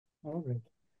All right,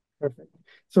 perfect.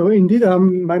 So indeed,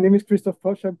 my name is Christoph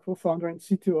Posch. I'm co-founder and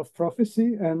CTO of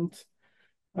Prophesee. And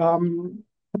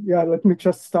yeah, let me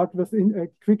just start with a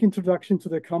quick introduction to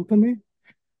the company.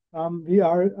 We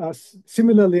are,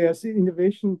 similarly as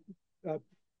innovation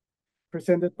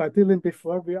presented by Dylan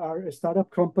before, we are a startup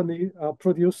company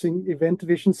producing event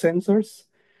vision sensors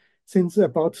since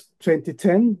about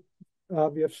 2010.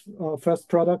 We have our first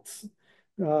products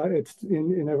it's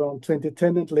in around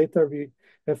 2010, and later we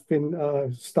have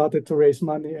been started to raise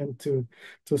money and to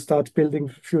start building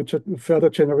further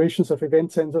generations of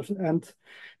event sensors,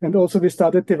 and also we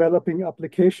started developing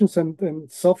applications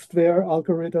and software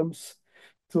algorithms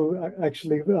to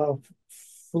actually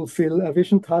fulfill a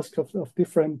vision task of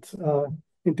different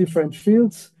in different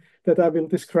fields that I will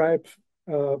describe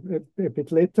a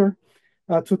bit later.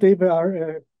 Today we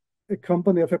are a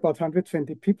company of about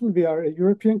 120 people. We are a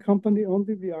European company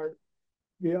only. We are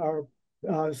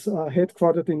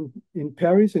headquartered in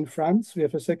Paris, in France. We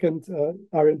have a second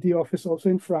R&D office also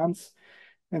in France,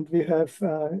 and we have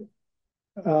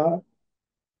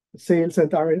sales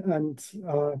and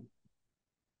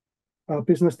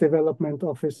business development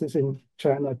offices in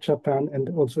China, Japan, and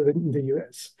also in the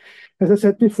US. As I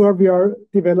said before, we are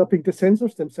developing the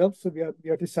sensors themselves. So we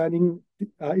are designing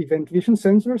event vision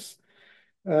sensors,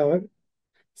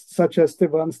 such as the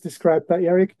ones described by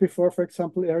Eric before. For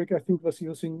example, Eric, I think, was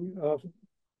using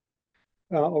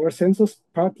our sensors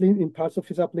partly in parts of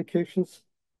his applications.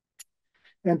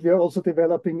 And we are also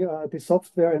developing the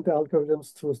software and the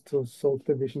algorithms to solve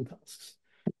the vision tasks.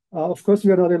 Of course,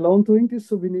 we are not alone doing this,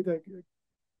 so we need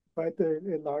quite a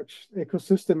large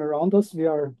ecosystem around us. We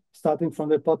are starting from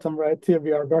the bottom right here.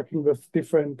 We are working with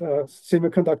different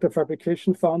semiconductor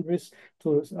fabrication foundries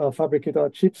to fabricate our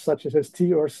chips, such as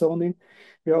ST or Sony.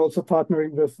 We are also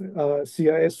partnering with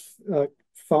CIS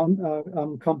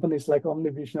companies like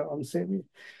OmniVision or OnSemi.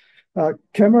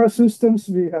 Camera systems,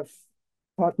 we have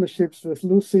partnerships with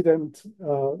Lucid and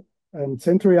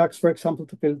CenturyX, for example,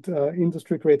 to build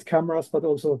industry-grade cameras, but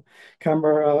also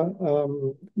camera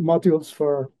modules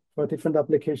for different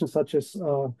applications such as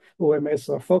OMS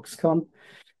or Foxconn.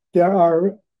 There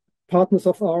are partners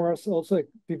of ours also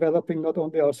developing, not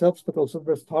only ourselves, but also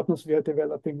with partners. We are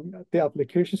developing the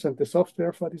applications and the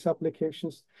software for these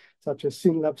applications, such as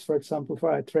Synlabs, for example,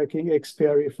 for eye tracking,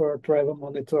 Xperi for driver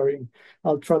monitoring,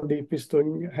 Ultraleap is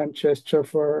doing hand gesture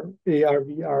for AR,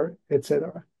 VR,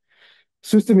 etc.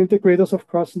 System integrators, of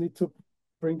course, need to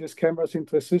bring these cameras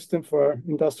into a system for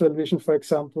industrial vision, for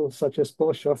example, such as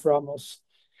Posch or Ramos.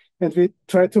 And we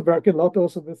try to work a lot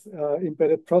also with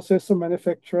embedded processor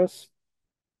manufacturers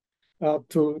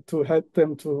to help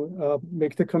them to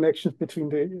make the connections between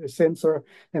the sensor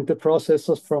and the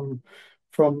processors from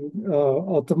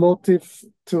automotive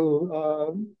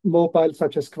to mobile,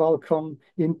 such as Qualcomm,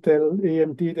 Intel,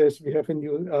 AMD. We have a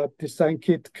new design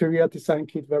kit, Korea design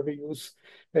kit, where we use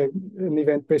an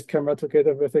event-based camera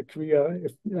together with a Korea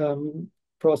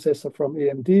processor from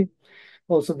AMD.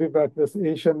 Also, we work with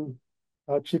Asian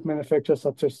chip manufacturers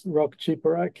such as Rockchip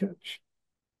or iCatch.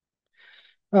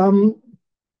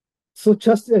 So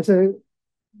just as a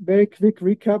very quick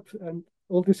recap, and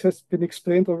all this has been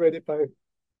explained already by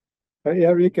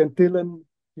Eric and Dylan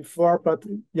before, but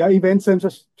yeah, event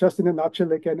sensors, just in a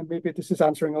nutshell again, and maybe this is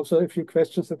answering also a few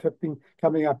questions that have been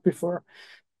coming up before.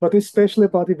 What is special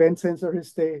about event sensors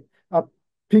is they are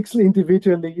pixel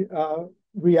individually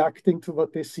reacting to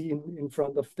what they see in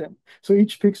front of them. So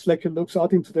each pixel like looks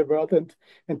out into the world and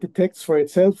detects for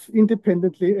itself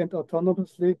independently and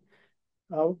autonomously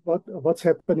what's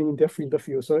happening in their field of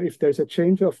view. So if there's a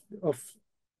change of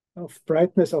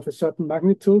brightness of a certain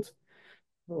magnitude,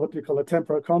 what we call a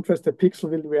temporal contrast, the pixel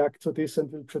will react to this and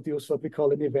will produce what we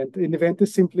call an event. An event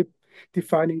is simply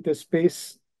defining the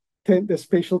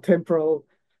spatial temporal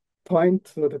point,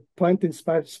 so the point in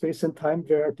space and time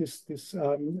where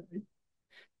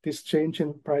this change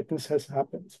in brightness has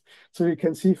happened. So you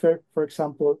can see, for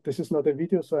example, this is not a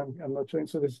video, so I'm not showing.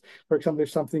 So this, for example,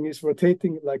 if something is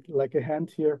rotating like a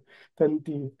hand here, then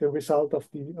the result of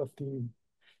the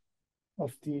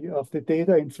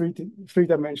data in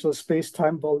three-dimensional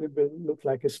space-time volume will look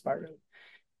like a spiral.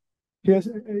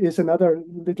 Here's another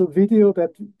little video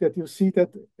that you see that,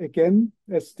 again,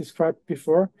 as described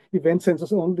before, event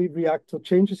sensors only react to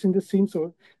changes in the scene.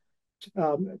 So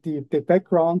the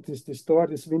background, this door,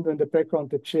 this window in the background,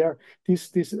 the chair,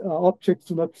 these objects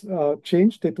do not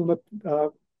change. They do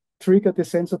not trigger the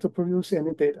sensor to produce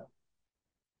any data.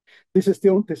 This is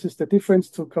the difference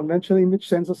to conventional image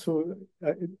sensors, who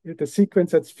the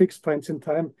sequence at fixed points in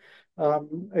time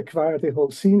acquire the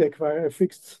whole scene, acquire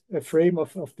a frame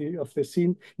of the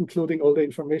scene, including all the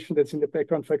information that's in the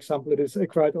background. For example, it is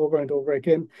acquired over and over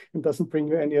again and doesn't bring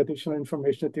you any additional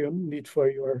information that you need for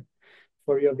your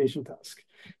vision task.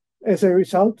 As a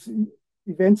result,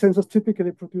 event sensors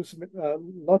typically produce a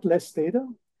lot less data,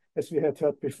 as we had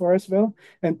heard before as well,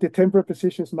 and the temporal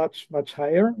precision is much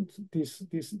higher. These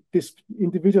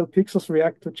individual pixels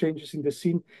react to changes in the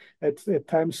scene at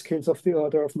time scales of the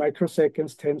order of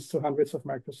microseconds, tens to hundreds of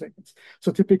microseconds.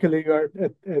 So typically you are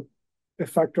at a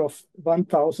factor of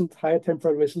 1,000 higher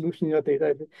temporal resolution in your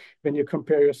data when you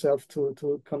compare yourself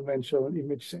to conventional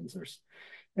image sensors.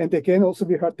 And again, also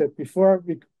we heard that before,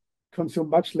 we consume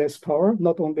much less power,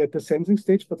 not only at the sensing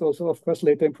stage, but also, of course,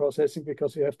 later in processing,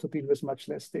 because you have to deal with much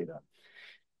less data.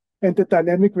 And the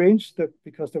dynamic range,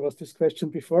 because there was this question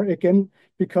before, again,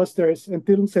 because there is, and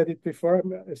Dylan said it before,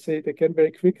 I say it again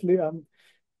very quickly,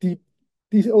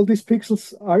 all these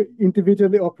pixels are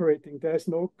individually operating. There is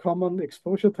no common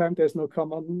exposure time, there's no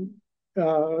common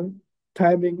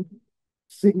timing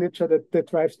signature that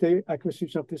drives the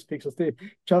acquisition of these pixels. They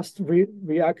just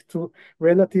react to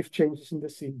relative changes in the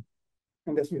scene.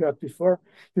 And as we heard before,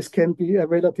 this can be a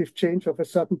relative change of a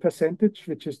certain percentage,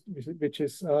 which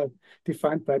is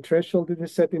defined by a threshold that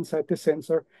is set inside the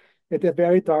sensor. At a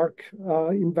very dark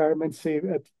environment, say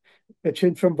at a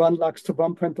change from 1 lux to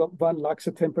 1.1 lux,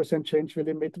 a 10% change will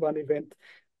emit one event.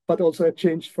 But also a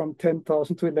change from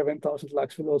 10,000 to 11,000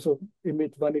 lux will also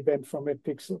emit one event from a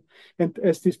pixel. And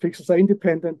as these pixels are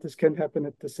independent, this can happen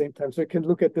at the same time. So you can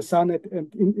look at the sun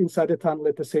and inside a tunnel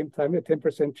at the same time. A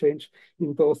 10% change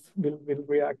in both will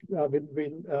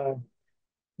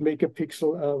make a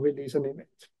pixel release an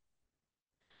image.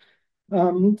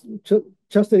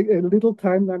 Just a little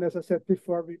timeline, as I said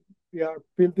before, we are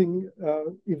building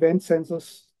event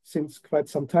sensors since quite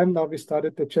some time now. We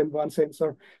started the Gen 1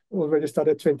 sensor, already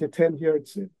started 2010 here.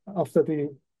 It's after the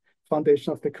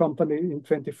foundation of the company in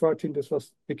 2014. This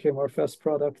became our first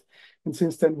product. And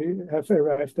since then, we have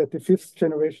arrived at the 5th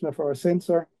generation of our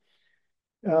sensor.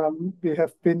 We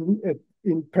have been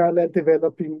in parallel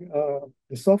developing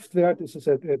the software. This is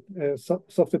a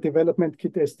software development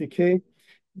kit SDK,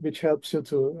 which helps you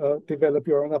to develop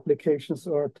your own applications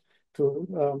or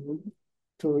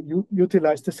to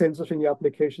utilize the sensors in your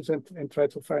applications and try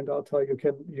to find out how you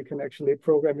can actually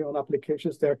program your own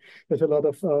applications there. There's a lot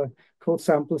of code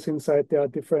samples inside. There are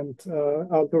different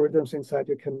algorithms inside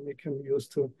you can use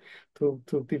to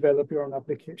develop your own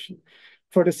application.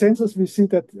 For the sensors, we see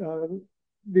that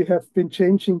we have been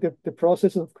changing the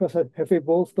process, of course, have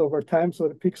evolved over time. So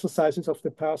the pixel sizes of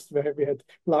the past, where we had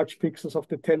large pixels of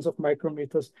the tens of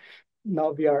micrometers,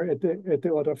 now we are at the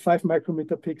order of 5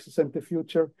 micrometer pixels, and the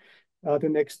future, the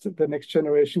next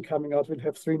generation coming out will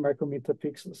have 3 micrometer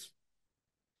pixels.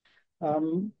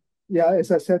 Yeah,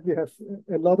 as I said, we have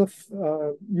a lot of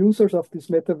users of this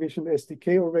MetaVision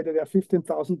SDK already. There are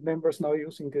 15,000 members now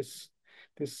using this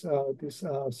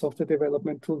software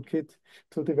development toolkit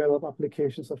to develop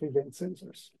applications of event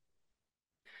sensors.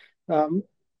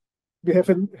 We have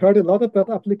heard a lot about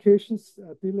applications.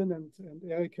 Dylan and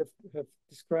Eric have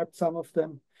described some of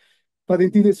them, but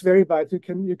indeed it's very wide. You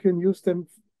can use them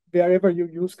wherever you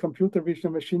use computer vision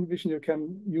or machine vision. You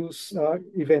can use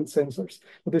event sensors.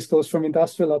 So this goes from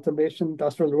industrial automation,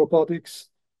 industrial robotics,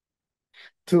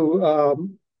 to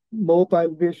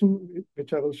mobile vision,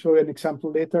 which I will show you an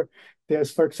example later.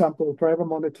 There's, for example, driver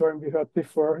monitoring we heard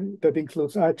before that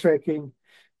includes eye tracking.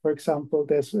 For example,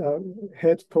 there's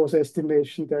head pose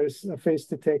estimation, there's face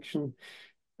detection.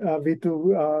 We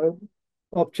do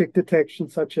object detection,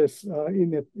 such as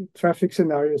in a traffic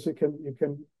scenarios, you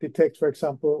can detect, for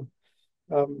example,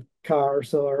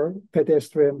 cars or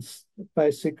pedestrians,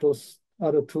 bicycles,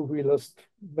 other two-wheelers,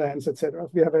 vans, etc.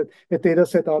 We have a data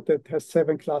set out that has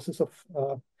 7 classes of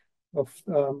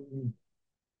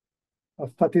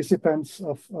participants,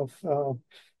 of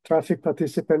traffic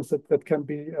participants that can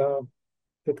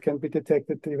be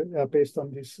detected based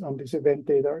on this event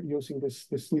data using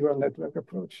this neural network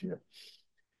approach here.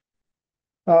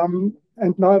 And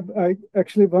now I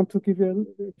actually want to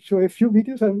show a few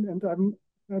videos, and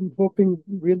I'm hoping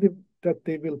really that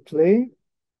they will play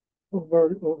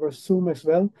over Zoom as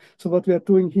well. So what we are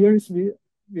doing here is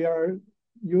we are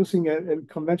using a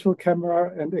conventional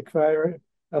camera and acquire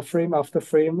a frame after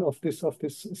frame of this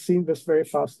scene with very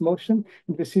fast motion,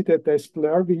 and we see that there's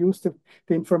blur. We use the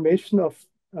information of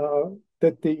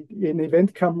that an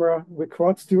event camera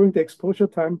records during the exposure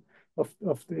time of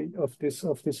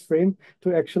this frame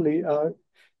to actually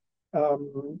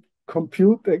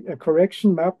compute a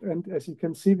correction map. And as you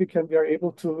can see, we are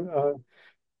able to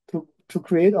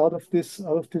create out of this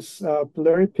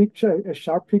blurry picture a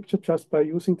sharp picture just by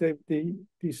using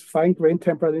these fine-grained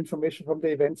temporal information from the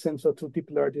event sensor to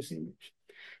deblur this image.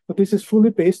 But this is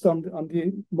fully based on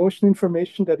the motion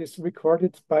information that is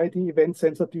recorded by the event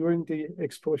sensor during the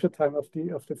exposure time of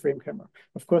the frame camera.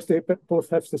 Of course, they both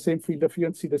have the same field of view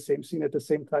and see the same scene at the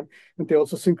same time, and they're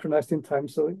also synchronized in time.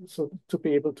 So to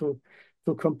be able to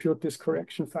compute these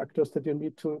correction factors that you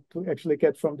need to actually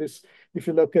get from this, if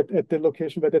you look at the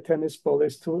location where the tennis ball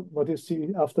is to what you see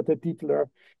after the deblur,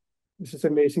 this is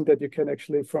amazing that you can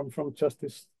actually from just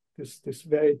this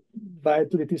very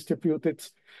widely distributed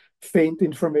faint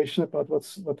information about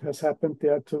what has happened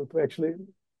there to actually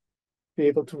be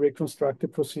able to reconstruct the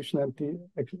position and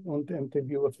the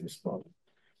view of this ball.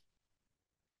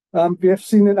 We have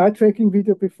seen an eye tracking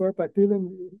video before by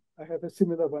Dylan. I have a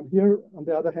similar one here. On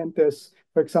the other hand, there's,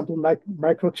 for example,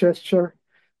 micro gesture.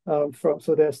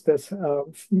 So there's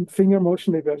finger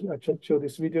motion. I just showed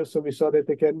this video. So we saw that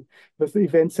again with the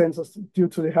event sensors, due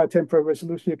to the high temporal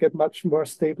resolution, you get much more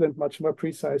stable and much more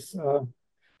precise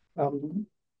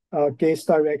gaze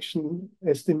direction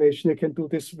estimation. You can do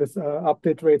this with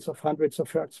update rates of hundreds of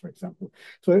hertz, for example.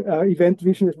 So event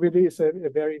vision really is a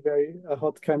very, very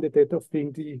hot candidate of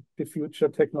being the future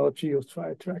technology used for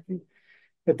eye tracking.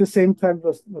 At the same time,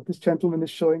 what this gentleman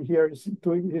is showing here is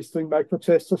he's doing micro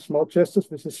gestures, small gestures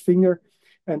with his finger,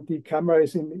 and the camera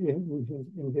is in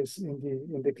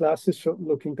the glasses,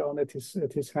 looking down at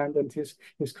his hand, and he's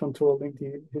controlling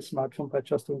his smartphone by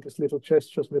just doing these little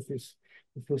gestures with his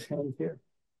hand here.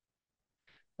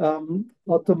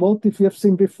 Automotive you have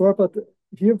seen before, but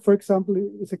here, for example,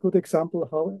 is a good example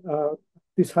how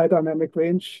this high dynamic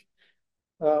range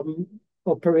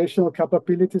operational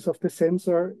capabilities of the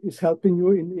sensor is helping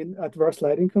you in adverse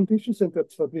lighting conditions, and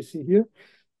that's what we see here.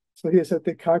 So here's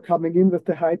the car coming in with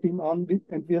the high beam on,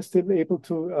 and we are still able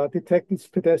to detect this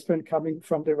pedestrian coming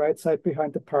from the right side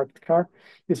behind the parked car.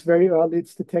 It's very early,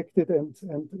 it's detected, and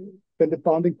when the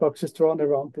bounding box is drawn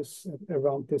around this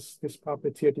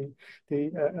puppet here,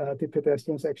 the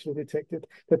pedestrian is actually detected.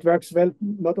 That works well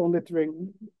not only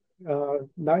during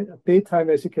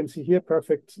daytime, as you can see here,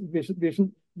 perfect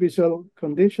visual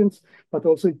conditions, but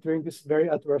also during these very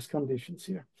adverse conditions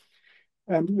here.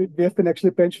 And we have been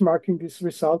actually benchmarking these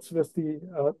results with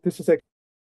this is actually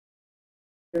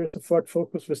the Ford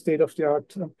Focus with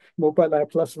state-of-the-art mobile eye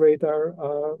plus radar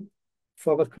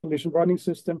forward collision warning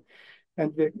system.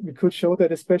 And we could show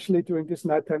that especially during these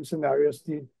nighttime scenarios,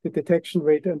 the detection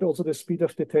rate and also the speed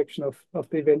of detection of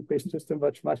the event-based system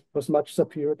was much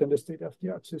superior than the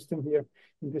state-of-the-art system here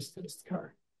in this test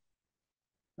car.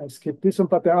 I skip this one,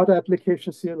 but there are other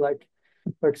applications here, like,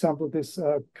 for example, this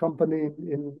company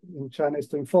in China is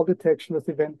doing fall detection with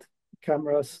event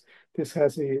cameras. This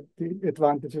has the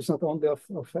advantages not only of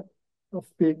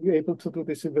being able to do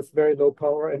this with very low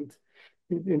power and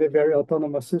in a very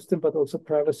autonomous system, but also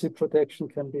privacy protection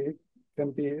can be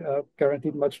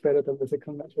guaranteed much better than with a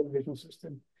conventional vision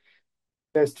system.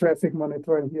 There's traffic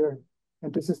monitoring here,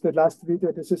 and this is the last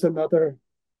video. This is another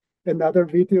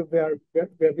video where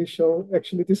we show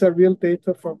actually these are real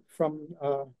data from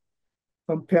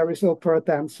Paris opera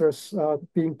dancers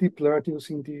being deblurred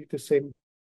using the same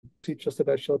features that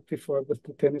I showed before with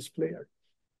the tennis player.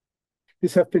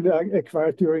 These have been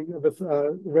acquired with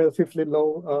relatively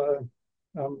low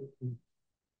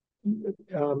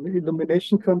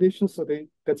illumination conditions, so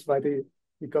that's why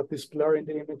we got this blur in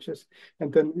the images.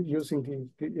 And then using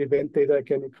the event data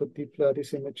again, you could deblur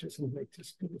these images and make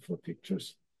these beautiful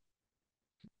pictures.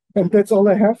 And that's all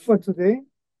I have for today.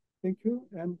 Thank you,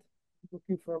 and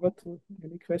looking forward to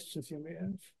any questions you may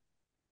have.